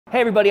Hey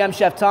everybody, I'm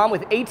Chef Tom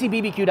with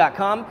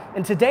atbbq.com,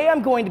 and today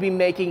I'm going to be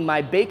making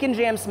my Bacon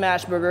Jam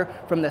Smash Burger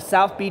from the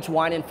South Beach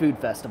Wine and Food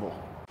Festival.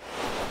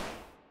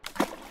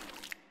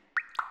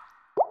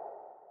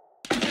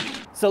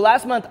 So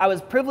last month, I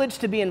was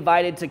privileged to be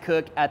invited to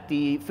cook at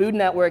the Food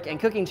Network and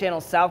Cooking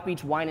Channel's South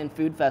Beach Wine and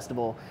Food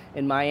Festival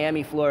in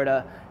Miami,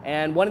 Florida.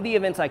 And one of the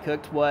events I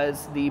cooked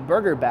was the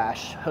Burger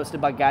Bash,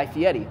 hosted by Guy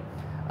Fieri.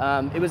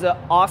 It was an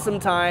awesome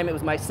time. It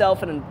was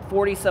myself and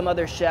 40 some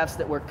other chefs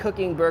that were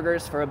cooking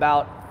burgers for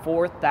about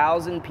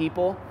 4,000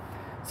 people.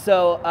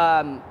 So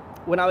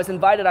when I was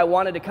invited, I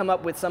wanted to come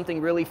up with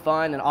something really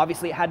fun, and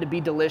obviously it had to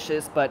be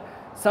delicious, but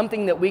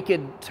something that we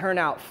could turn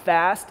out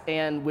fast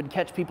and would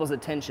catch people's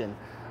attention.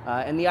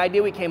 And the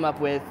idea we came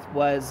up with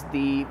was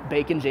the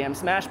Bacon Jam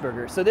Smash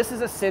Burger. So this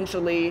is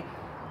essentially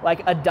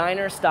like a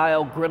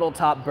diner-style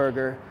griddle-top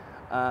burger,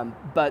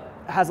 but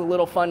has a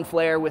little fun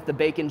flair with the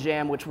bacon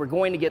jam, which we're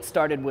going to get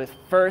started with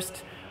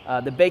first.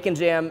 The bacon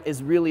jam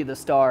is really the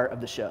star of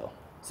the show.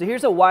 So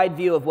here's a wide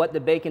view of what the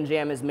bacon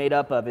jam is made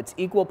up of. It's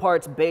equal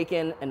parts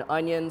bacon and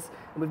onions.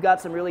 And we've got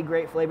some really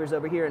great flavors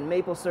over here in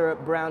maple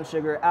syrup, brown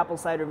sugar, apple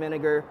cider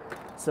vinegar,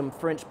 some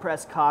French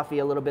pressed coffee,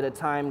 a little bit of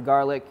thyme,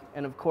 garlic,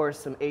 and of course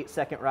some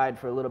 8-second ride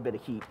for a little bit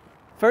of heat.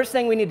 First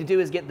thing we need to do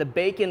is get the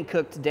bacon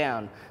cooked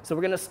down. So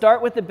we're gonna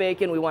start with the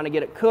bacon. We wanna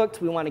get it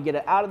cooked. We wanna get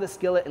it out of the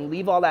skillet and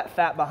leave all that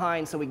fat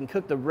behind so we can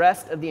cook the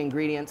rest of the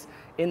ingredients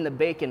in the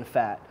bacon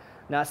fat.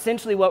 Now,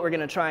 essentially what we're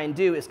gonna try and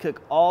do is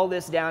cook all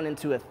this down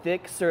into a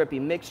thick, syrupy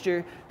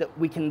mixture that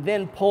we can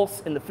then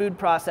pulse in the food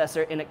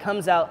processor, and it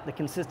comes out the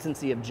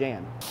consistency of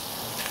jam.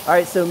 All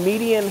right, so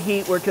medium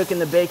heat, we're cooking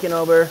the bacon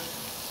over.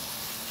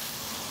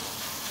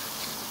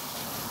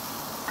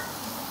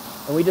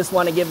 And we just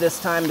wanna give this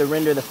time to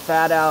render the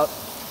fat out,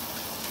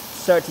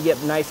 start to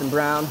get nice and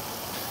brown.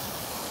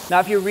 Now,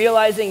 if you're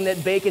realizing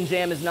that bacon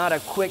jam is not a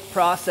quick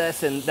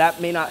process and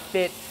that may not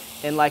fit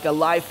in like a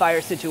live fire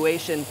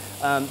situation,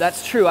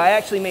 that's true. I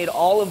actually made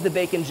all of the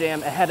bacon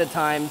jam ahead of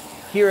time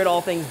here at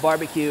All Things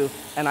Barbecue,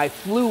 and I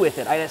flew with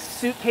it. I had a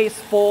suitcase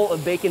full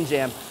of bacon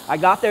jam. I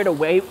got there to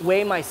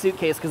weigh my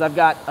suitcase because I've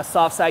got a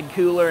soft side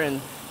cooler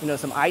and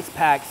some ice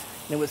packs,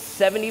 and it was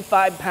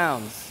 75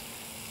 pounds.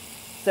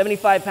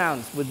 75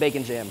 pounds with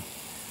bacon jam.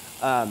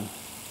 It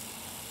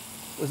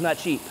was not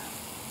cheap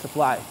to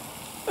fly.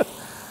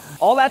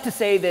 All that to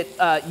say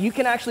that you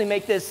can actually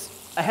make this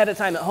ahead of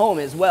time at home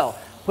as well.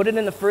 Put it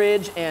in the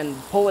fridge and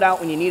pull it out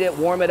when you need it,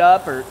 warm it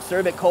up or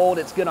serve it cold.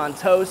 It's good on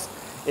toast,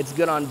 it's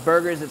good on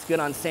burgers, it's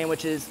good on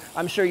sandwiches.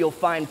 I'm sure you'll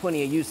find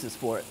plenty of uses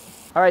for it.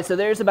 All right, so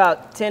there's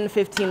about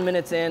 10-15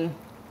 minutes in.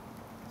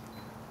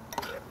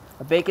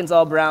 The bacon's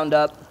all browned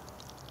up.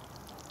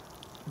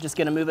 Just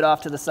gonna move it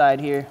off to the side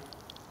here.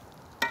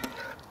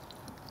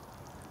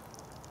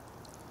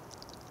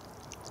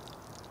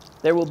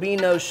 There will be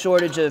no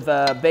shortage of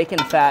bacon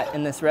fat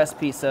in this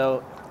recipe,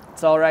 so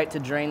it's all right to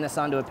drain this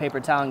onto a paper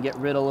towel and get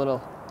rid of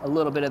a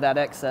little bit of that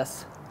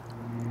excess.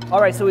 All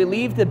right, so we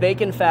leave the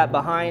bacon fat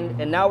behind,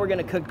 and now we're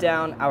gonna cook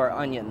down our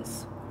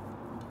onions.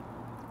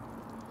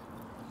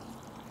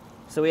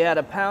 So we had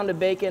a pound of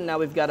bacon, now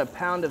we've got a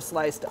pound of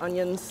sliced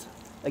onions.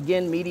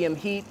 Again, medium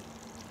heat,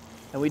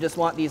 and we just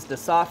want these to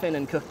soften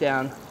and cook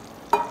down,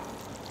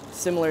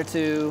 similar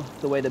to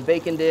the way the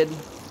bacon did.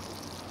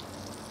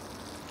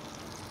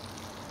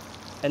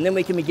 And then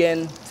we can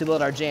begin to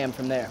build our jam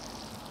from there.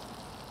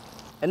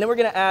 And then we're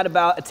gonna add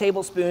about a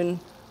tablespoon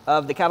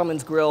of the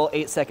Cattleman's Grill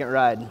 8-second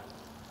ride.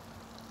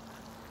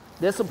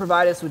 This will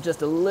provide us with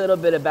just a little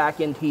bit of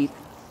back-end heat.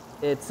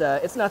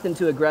 It's nothing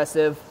too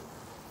aggressive.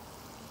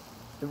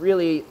 It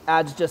really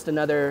adds just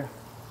another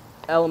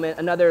element,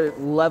 another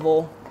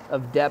level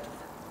of depth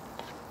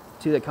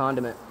to the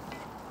condiment.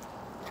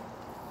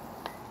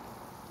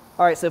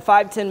 All right, so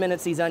 5-10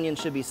 minutes, these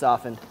onions should be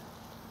softened.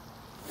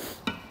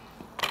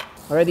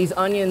 All right, these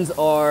onions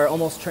are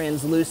almost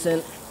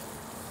translucent,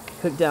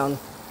 cooked down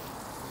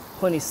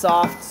plenty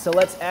soft. So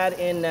let's add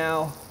in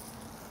now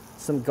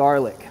some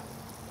garlic,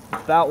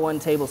 about 1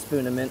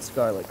 tablespoon of minced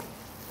garlic.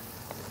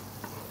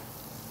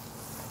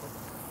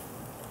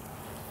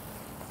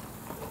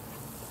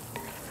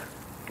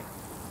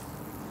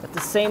 At the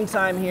same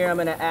time here, I'm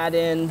gonna add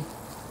in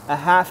a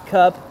 1/2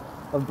 cup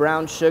of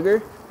brown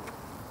sugar.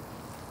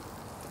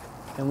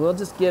 And we'll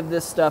just give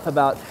this stuff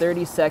about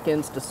 30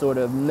 seconds to sort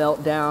of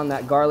melt down.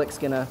 That garlic's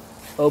gonna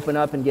open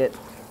up and get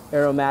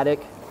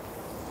aromatic.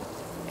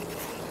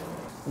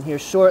 And here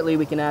shortly,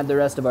 we can add the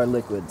rest of our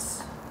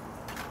liquids.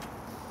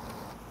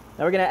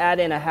 Now we're gonna add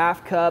in a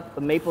 1/2 cup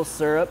of maple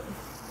syrup,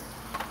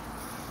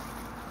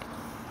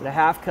 and a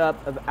 1/2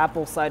 cup of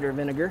apple cider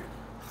vinegar.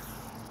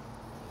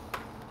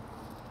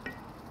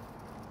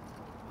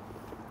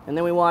 And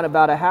then we want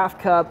about a 1/2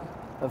 cup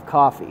of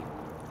coffee.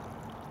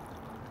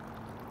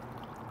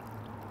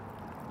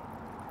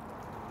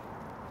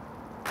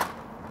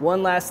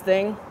 One last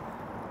thing,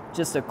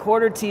 just a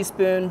 1/4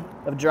 teaspoon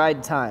of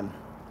dried thyme.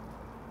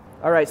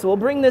 All right, so we'll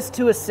bring this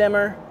to a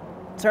simmer,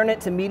 turn it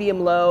to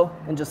medium-low,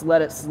 and just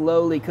let it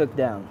slowly cook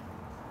down.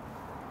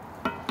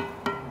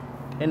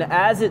 And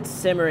as it's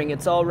simmering,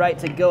 it's all right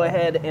to go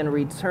ahead and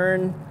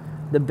return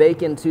the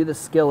bacon to the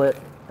skillet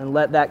and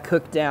let that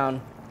cook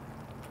down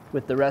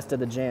with the rest of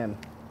the jam.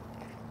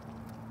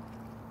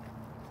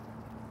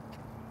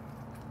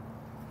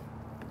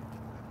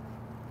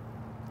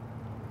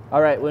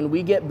 All right, when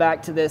we get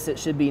back to this, it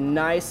should be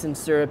nice and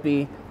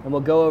syrupy, and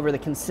we'll go over the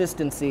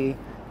consistency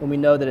when we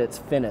know that it's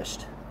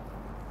finished.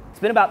 It's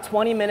been about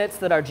 20 minutes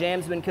that our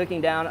jam's been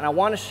cooking down, and I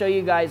want to show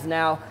you guys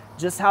now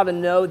just how to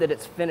know that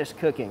it's finished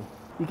cooking.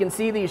 You can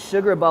see these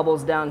sugar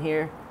bubbles down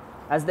here.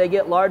 As they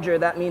get larger,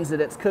 that means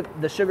that it's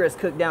cooked, the sugar is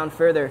cooked down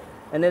further.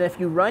 And then if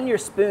you run your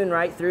spoon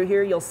right through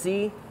here, you'll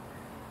see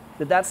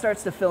that that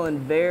starts to fill in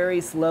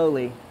very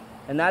slowly.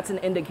 And that's an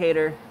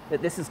indicator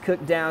that this is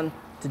cooked down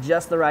to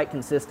just the right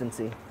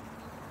consistency.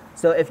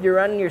 So if you're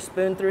running your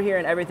spoon through here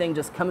and everything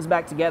just comes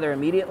back together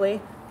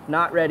immediately,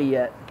 not ready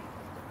yet.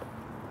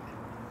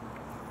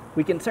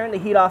 We can turn the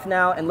heat off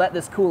now and let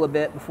this cool a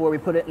bit before we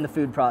put it in the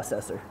food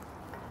processor.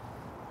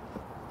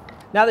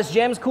 Now this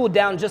jam's cooled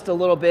down just a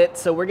little bit,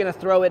 so we're gonna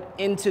throw it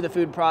into the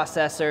food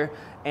processor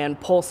and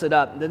pulse it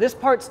up. Now, this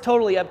part's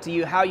totally up to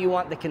you how you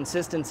want the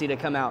consistency to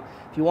come out.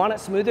 If you want it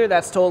smoother,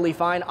 that's totally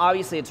fine.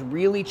 Obviously it's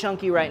really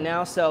chunky right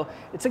now, so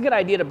it's a good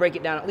idea to break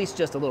it down at least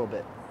just a little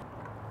bit.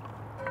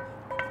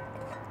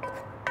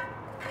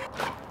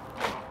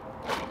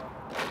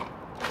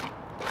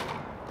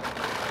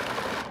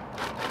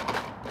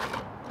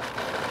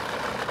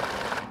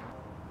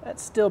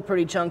 That's still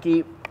pretty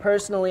chunky.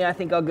 Personally, I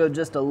think I'll go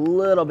just a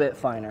little bit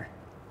finer.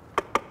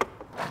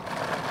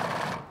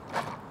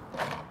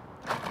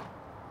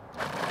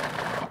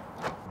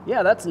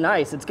 Yeah, that's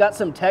nice. It's got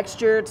some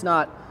texture. It's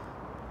not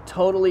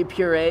totally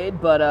pureed,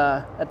 but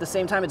at the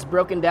same time, it's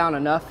broken down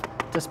enough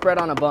to spread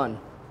on a bun.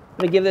 I'm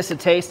gonna give this a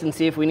taste and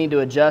see if we need to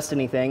adjust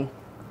anything.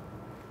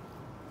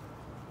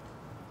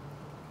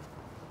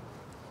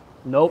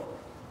 Nope,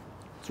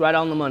 it's right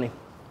on the money.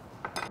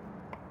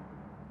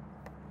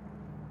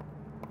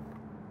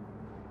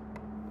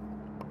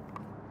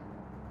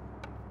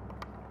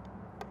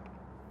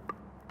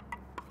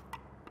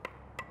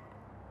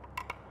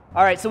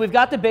 All right, so we've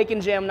got the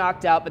bacon jam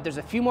knocked out, but there's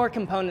a few more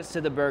components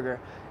to the burger.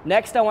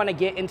 Next, I want to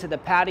get into the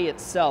patty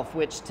itself,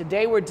 which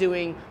today we're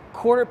doing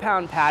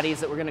quarter-pound patties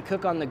that we're going to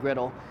cook on the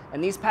griddle.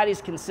 And these patties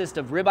consist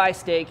of ribeye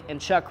steak and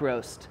chuck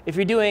roast. If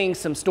you're doing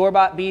some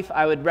store-bought beef,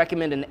 I would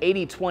recommend an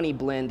 80-20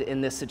 blend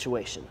in this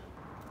situation.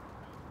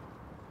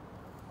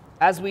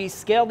 As we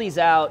scale these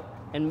out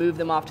and move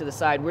them off to the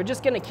side, we're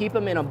just going to keep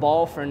them in a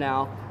ball for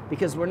now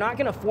because we're not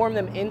going to form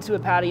them into a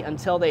patty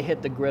until they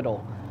hit the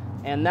griddle.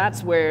 And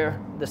that's where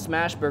the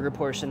smash burger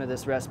portion of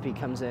this recipe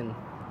comes in.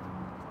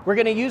 We're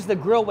gonna use the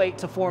grill weight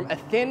to form a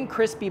thin,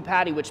 crispy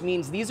patty, which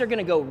means these are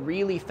gonna go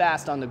really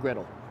fast on the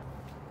griddle.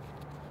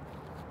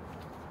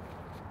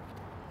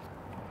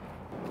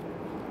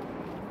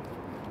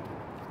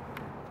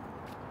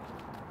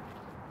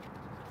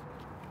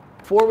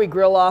 Before we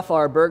grill off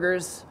our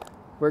burgers,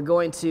 we're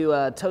going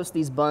to toast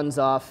these buns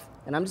off,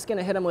 and I'm just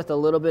gonna hit them with a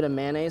little bit of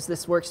mayonnaise.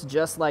 This works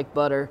just like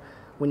butter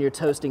when you're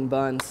toasting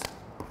buns.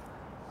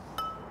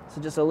 So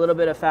just a little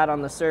bit of fat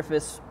on the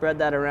surface, spread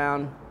that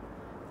around,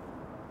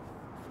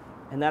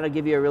 and that'll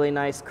give you a really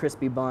nice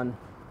crispy bun.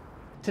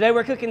 Today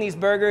we're cooking these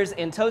burgers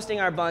and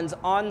toasting our buns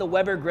on the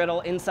Weber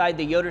griddle inside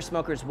the Yoder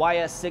Smokers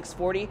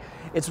YS640.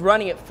 It's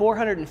running at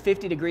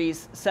 450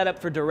 degrees, set up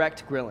for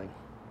direct grilling.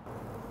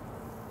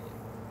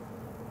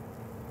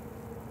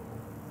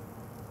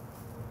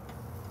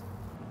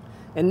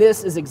 And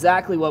this is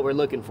exactly what we're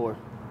looking for.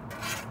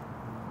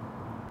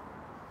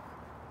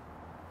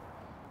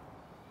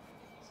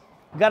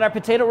 We've got our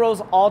potato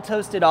rolls all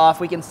toasted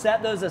off. We can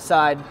set those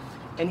aside.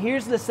 And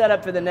here's the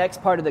setup for the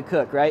next part of the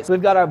cook, right? So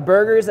we've got our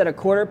burgers at a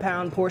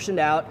quarter-pound portioned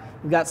out.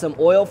 We've got some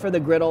oil for the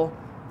griddle.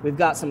 We've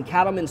got some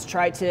Cattleman's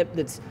tri-tip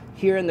that's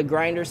here in the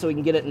grinder so we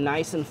can get it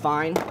nice and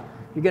fine.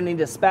 You're gonna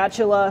need a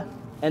spatula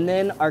and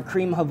then our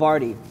cream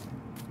Havarti,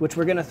 which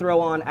we're gonna throw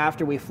on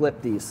after we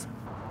flip these.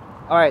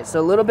 All right,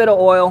 so a little bit of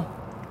oil.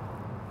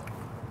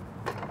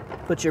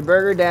 Put your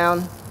burger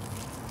down.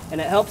 And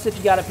it helps if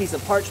you got a piece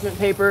of parchment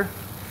paper.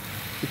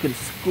 You can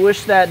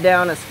squish that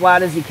down as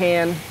flat as you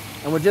can,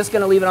 and we're just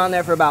gonna leave it on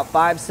there for about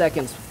 5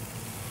 seconds.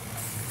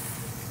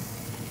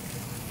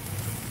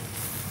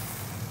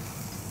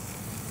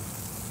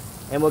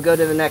 And we'll go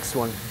to the next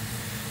one.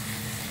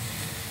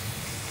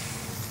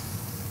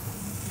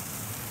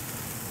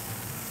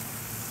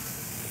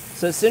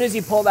 So as soon as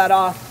you pull that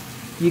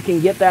off, you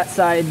can get that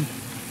side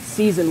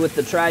seasoned with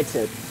the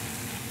tri-tip.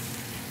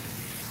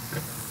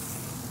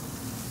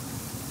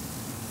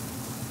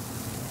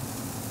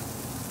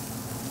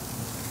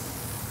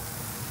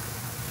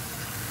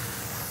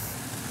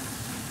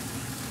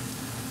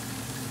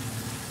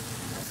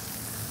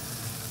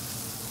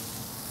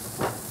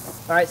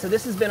 All right, so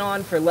this has been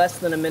on for less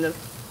than a minute.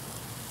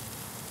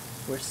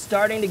 We're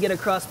starting to get a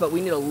crust, but we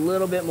need a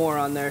little bit more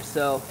on there,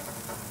 so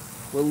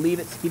we'll leave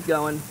it to keep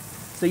going.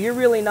 So you're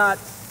really not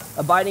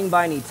abiding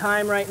by any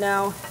time right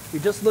now.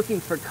 You're just looking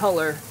for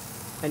color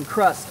and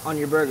crust on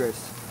your burgers.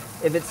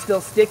 If it's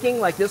still sticking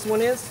like this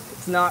one is,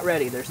 it's not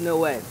ready. There's no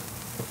way.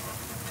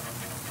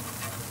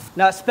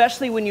 Now,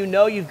 especially when you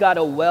know you've got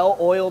a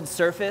well-oiled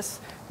surface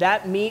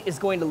That meat is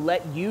going to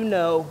let you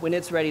know when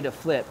it's ready to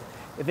flip.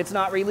 If it's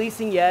not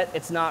releasing yet,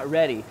 it's not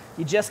ready.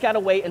 You just gotta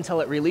wait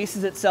until it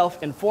releases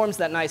itself and forms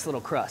that nice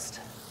little crust.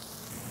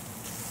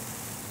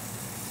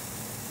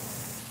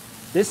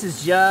 This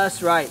is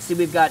just right. See,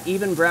 we've got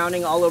even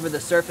browning all over the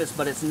surface,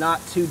 but it's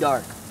not too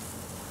dark.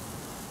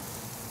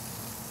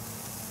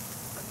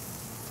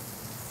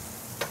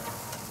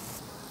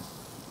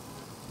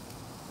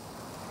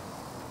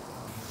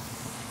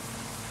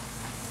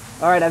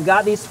 All right, I've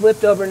got these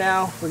flipped over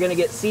now. We're gonna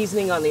get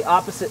seasoning on the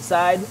opposite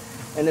side,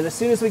 and then as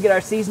soon as we get our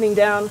seasoning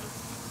down,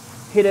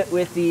 hit it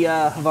with the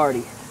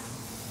Havarti.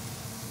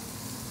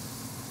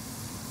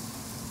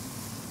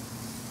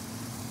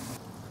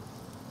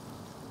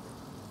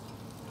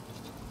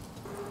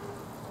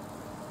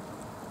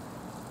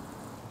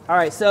 All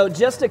right, so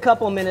just a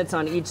couple minutes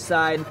on each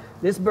side.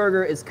 This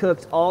burger is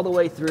cooked all the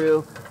way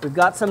through. We've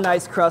got some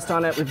nice crust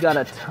on it. We've got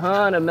a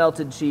ton of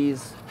melted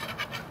cheese.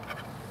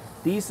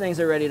 These things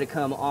are ready to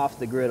come off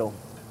the griddle.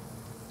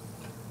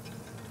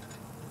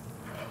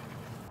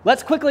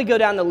 Let's quickly go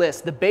down the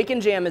list. The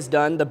bacon jam is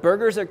done. The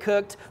burgers are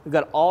cooked. We've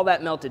got all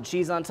that melted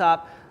cheese on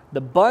top.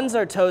 The buns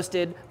are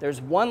toasted. There's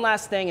one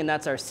last thing, and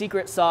that's our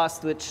secret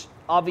sauce, which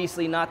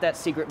obviously not that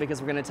secret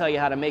because we're gonna tell you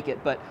how to make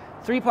it, but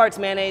 3 parts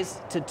mayonnaise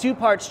to 2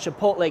 parts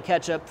Chipotle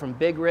ketchup from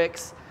Big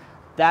Rick's.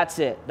 That's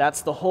it.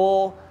 That's the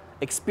whole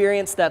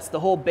experience. That's the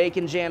whole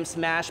bacon jam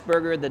smash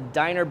burger, the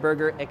diner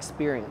burger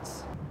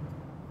experience.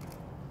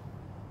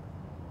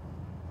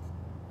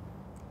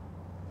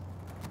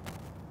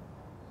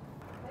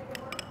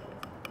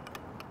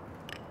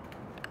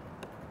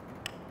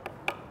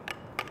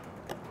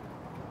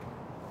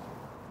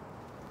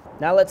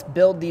 Now let's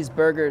build these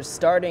burgers,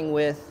 starting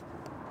with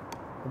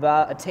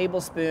about a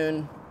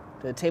tablespoon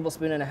to a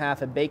tablespoon and a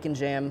half of bacon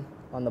jam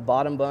on the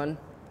bottom bun.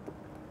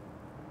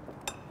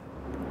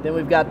 Then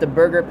we've got the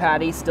burger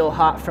patty still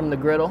hot from the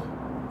griddle.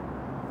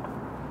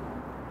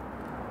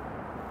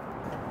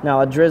 Now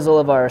a drizzle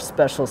of our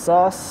special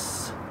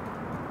sauce.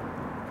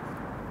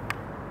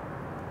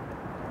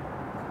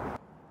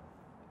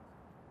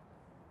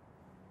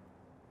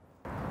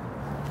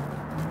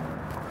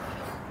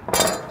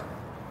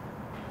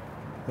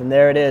 And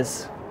there it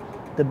is,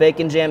 the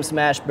bacon jam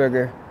smash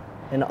burger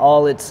in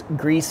all its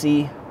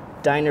greasy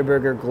diner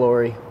burger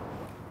glory.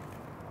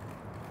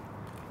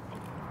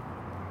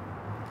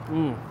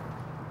 The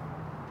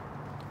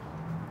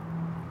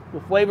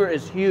flavor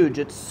is huge.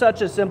 It's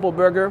such a simple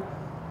burger,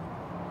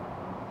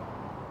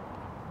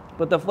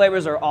 but the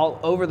flavors are all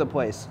over the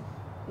place.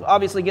 You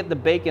obviously get the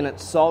bacon,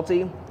 it's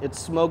salty, it's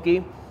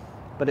smoky,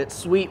 but it's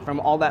sweet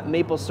from all that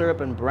maple syrup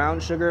and brown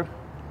sugar,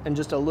 and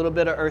just a little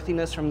bit of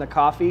earthiness from the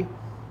coffee.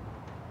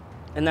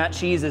 And that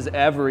cheese is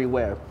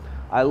everywhere.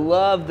 I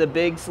love the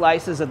big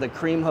slices of the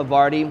cream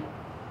Havarti.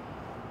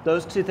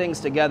 Those two things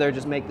together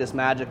just make this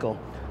magical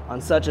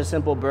on such a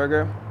simple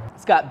burger.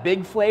 It's got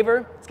big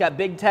flavor, it's got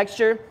big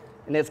texture,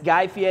 and it's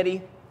Guy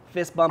Fieri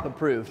fist bump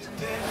approved.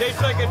 Tastes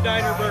like a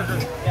diner burger.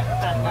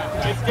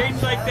 It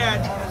tastes like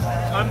that.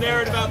 I'm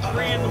there at about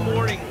 3 in the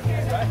morning,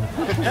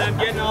 and I'm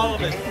getting all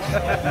of it.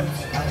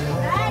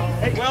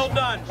 Well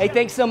done. Hey,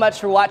 thanks so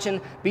much for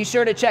watching. Be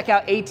sure to check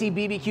out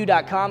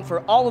atbbq.com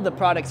for all of the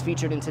products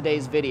featured in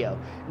today's video.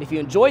 And if you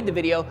enjoyed the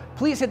video,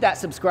 please hit that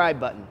subscribe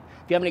button.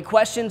 If you have any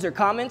questions or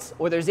comments,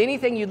 or there's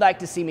anything you'd like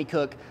to see me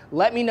cook,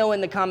 let me know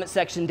in the comment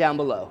section down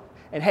below.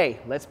 And hey,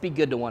 let's be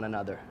good to one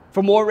another.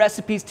 For more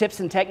recipes, tips,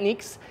 and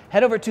techniques,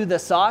 head over to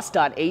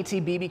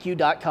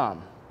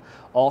thesauce.atbbq.com.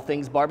 All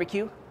things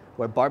barbecue,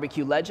 where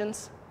barbecue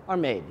legends are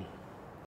made.